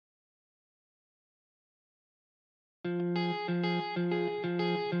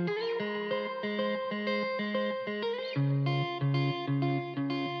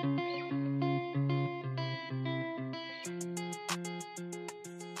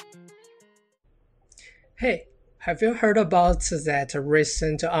Hey, have you heard about that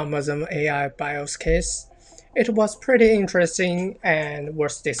recent Amazon AI BIOS case? It was pretty interesting and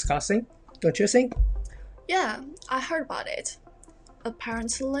worth discussing, don't you think? Yeah, I heard about it.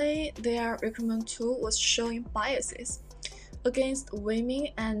 Apparently, their recruitment tool was showing biases against women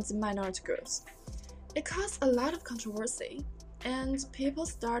and minority groups. It caused a lot of controversy, and people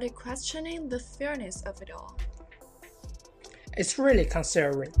started questioning the fairness of it all. It's really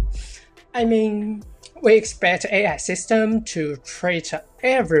concerning. I mean, we expect AI system to treat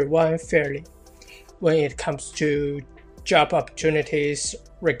everyone fairly when it comes to job opportunities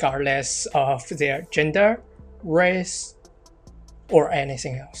regardless of their gender, race, or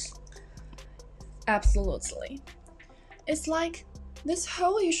anything else. Absolutely. It's like this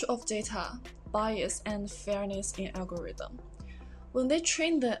whole issue of data, bias, and fairness in algorithm. When they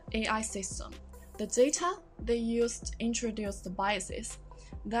trained the AI system, the data they used introduced biases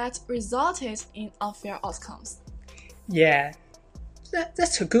that resulted in unfair outcomes. Yeah,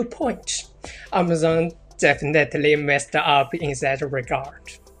 that's a good point. Amazon definitely messed up in that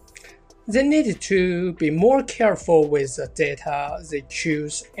regard. They need to be more careful with the data they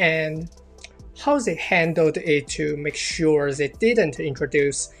choose and how they handled it to make sure they didn't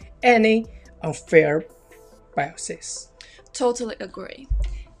introduce any unfair biases. Totally agree.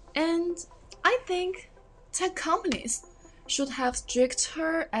 And I think tech companies should have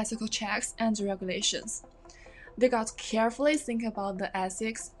stricter ethical checks and regulations. They got carefully think about the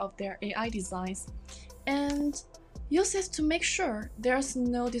ethics of their AI designs and use it to make sure there's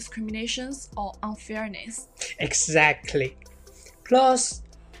no discriminations or unfairness. Exactly. Plus,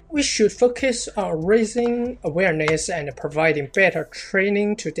 we should focus on raising awareness and providing better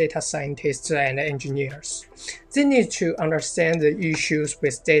training to data scientists and engineers. They need to understand the issues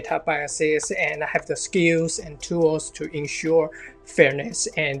with data biases and have the skills and tools to ensure fairness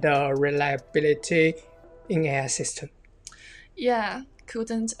and reliability in AI system. Yeah,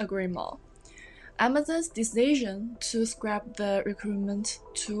 couldn't agree more. Amazon's decision to scrap the recruitment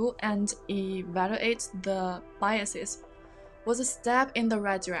tool and evaluate the biases was a step in the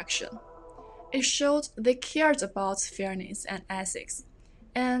right direction. It showed they cared about fairness and ethics,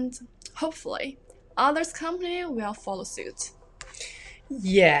 and hopefully, others companies will follow suit.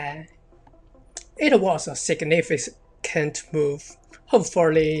 Yeah, it was a significant move.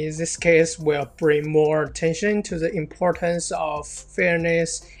 Hopefully, this case will bring more attention to the importance of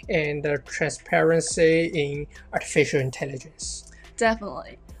fairness and transparency in artificial intelligence.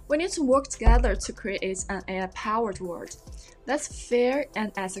 Definitely, we need to work together to create an AI-powered world that's fair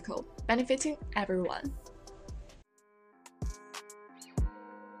and ethical, benefiting everyone.